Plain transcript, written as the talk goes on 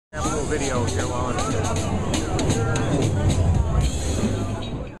video here while I'm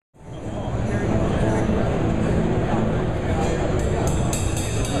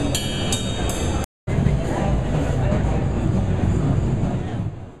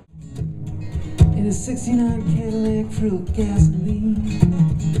In a 69 Cadillac full of gasoline,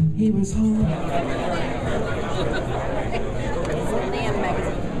 he was home. Summer NAMM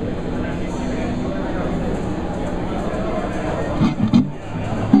magazine.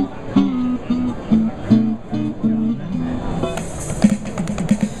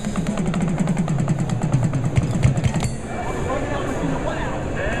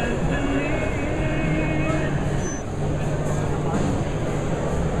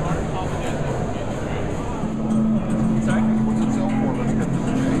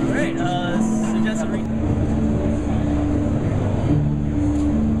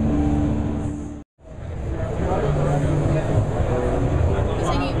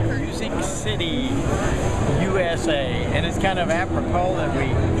 USA, and it's kind of apropos that we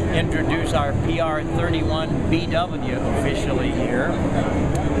introduce our PR31 BW officially here.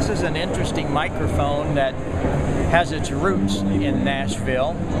 This is an interesting microphone that has its roots in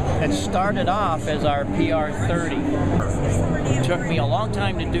Nashville. It started off as our PR30. It took me a long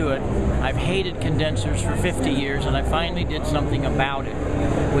time to do it. I've hated condensers for 50 years, and I finally did something about it.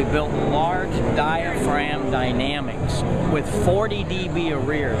 We built large diaphragm dynamics with 40 dB of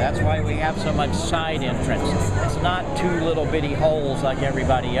rear. That's why we have so much side entrance. It's not two little bitty holes like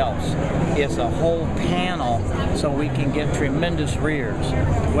everybody else. It's a whole panel so we can get tremendous rears.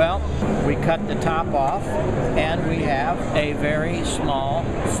 Well, we cut the top off and we have a very small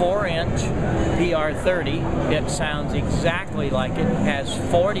 4-inch PR30. It sounds exactly like it, has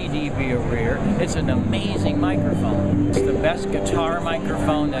 40 dB of rear. It's an amazing microphone. It's the best guitar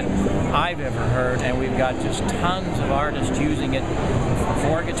microphone that I've ever heard, and we've got just tons of artists using it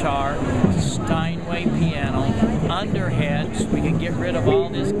for guitar, Steinway piano, underheads. We can get rid of all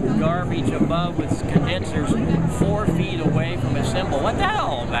this garbage above with condensers 4 feet away from a cymbal. What's that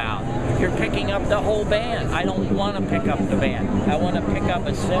all about? You're picking up the whole band. I don't want to pick up the band. I want to pick up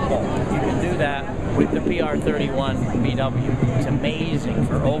a cymbal. You can do that with the PR31 BW. It's amazing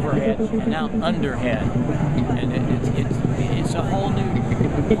for overhead and now underhead. And it's a whole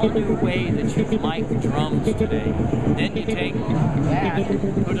new way that you mic drums today. Then you take that,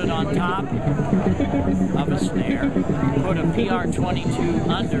 put it on top of a snare, put a PR22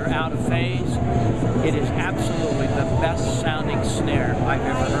 under out of phase. It is absolutely the best sounding snare I've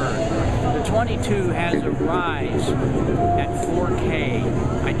ever heard. The 22 has a rise at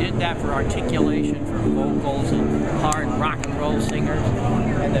 4K. I did that for articulation for vocals and hard rock and roll singers.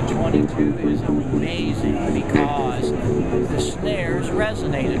 And the 22 is amazing because the snares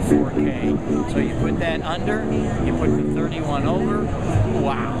resonate at 4K. So you put that under, you put the 31 over,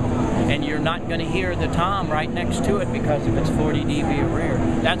 wow. And you're not going to hear the tom right next to it because of its 40 dB of rear.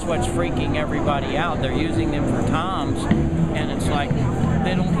 That's what's freaking everybody out. They're using them for toms, and it's like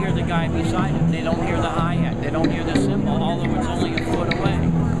they don't hear the guy beside it. They don't hear the hi-hat. They don't hear the cymbal, although it's only a foot away.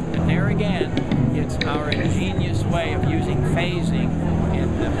 But there again, it's our ingenious way of using phasing in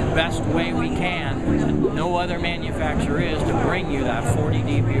the best way we can, that no other manufacturer is, to bring you that 40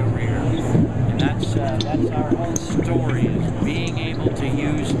 dB of rear. And that's our whole story, is being able to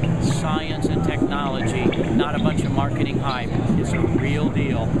use science and technology, not a bunch of marketing hype. It's a real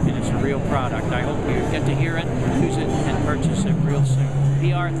deal, and it's a real product. I hope you get to hear it, use it, and purchase it real soon.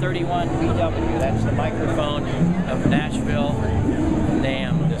 PR31 BW, that's the microphone of Nashville.